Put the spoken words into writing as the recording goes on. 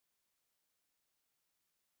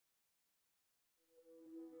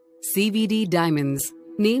CVD diamonds,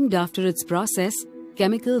 named after its process,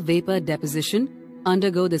 chemical vapor deposition,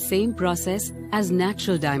 undergo the same process as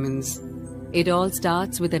natural diamonds. It all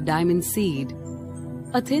starts with a diamond seed.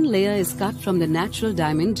 A thin layer is cut from the natural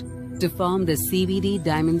diamond to form the CVD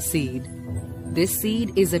diamond seed. This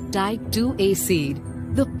seed is a type 2A seed,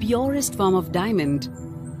 the purest form of diamond,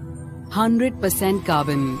 100%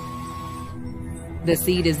 carbon. The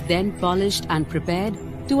seed is then polished and prepared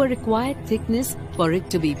to a required thickness for it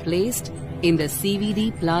to be placed in the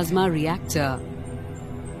CVD plasma reactor.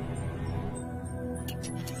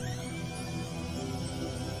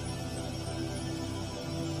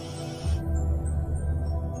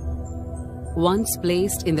 Once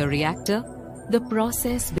placed in the reactor, the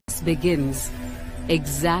process begins,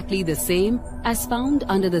 exactly the same as found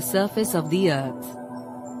under the surface of the earth.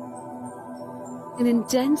 An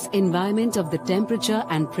intense environment of the temperature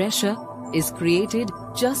and pressure is created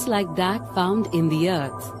just like that found in the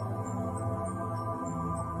earth.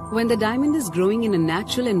 When the diamond is growing in a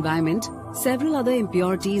natural environment, several other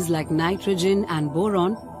impurities like nitrogen and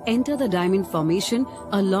boron enter the diamond formation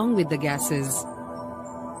along with the gases.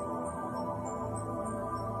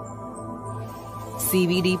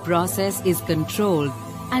 CVD process is controlled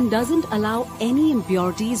and doesn't allow any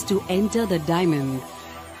impurities to enter the diamond.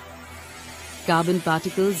 Carbon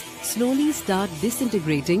particles slowly start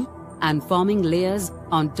disintegrating and forming layers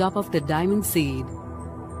on top of the diamond seed.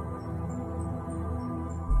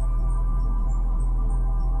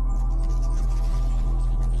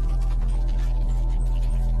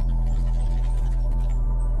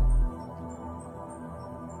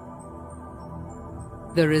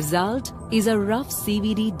 The result is a rough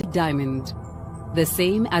CVD diamond, the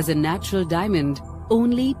same as a natural diamond,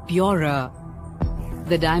 only purer.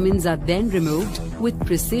 The diamonds are then removed with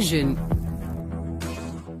precision,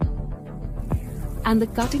 and the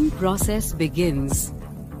cutting process begins.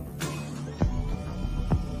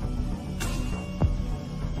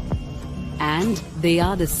 And they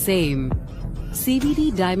are the same.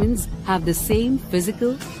 CVD diamonds have the same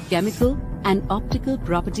physical, chemical, and optical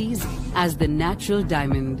properties as the natural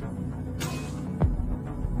diamond.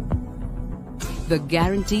 The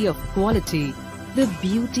guarantee of quality, the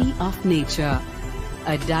beauty of nature.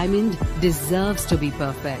 A diamond deserves to be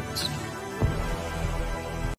perfect.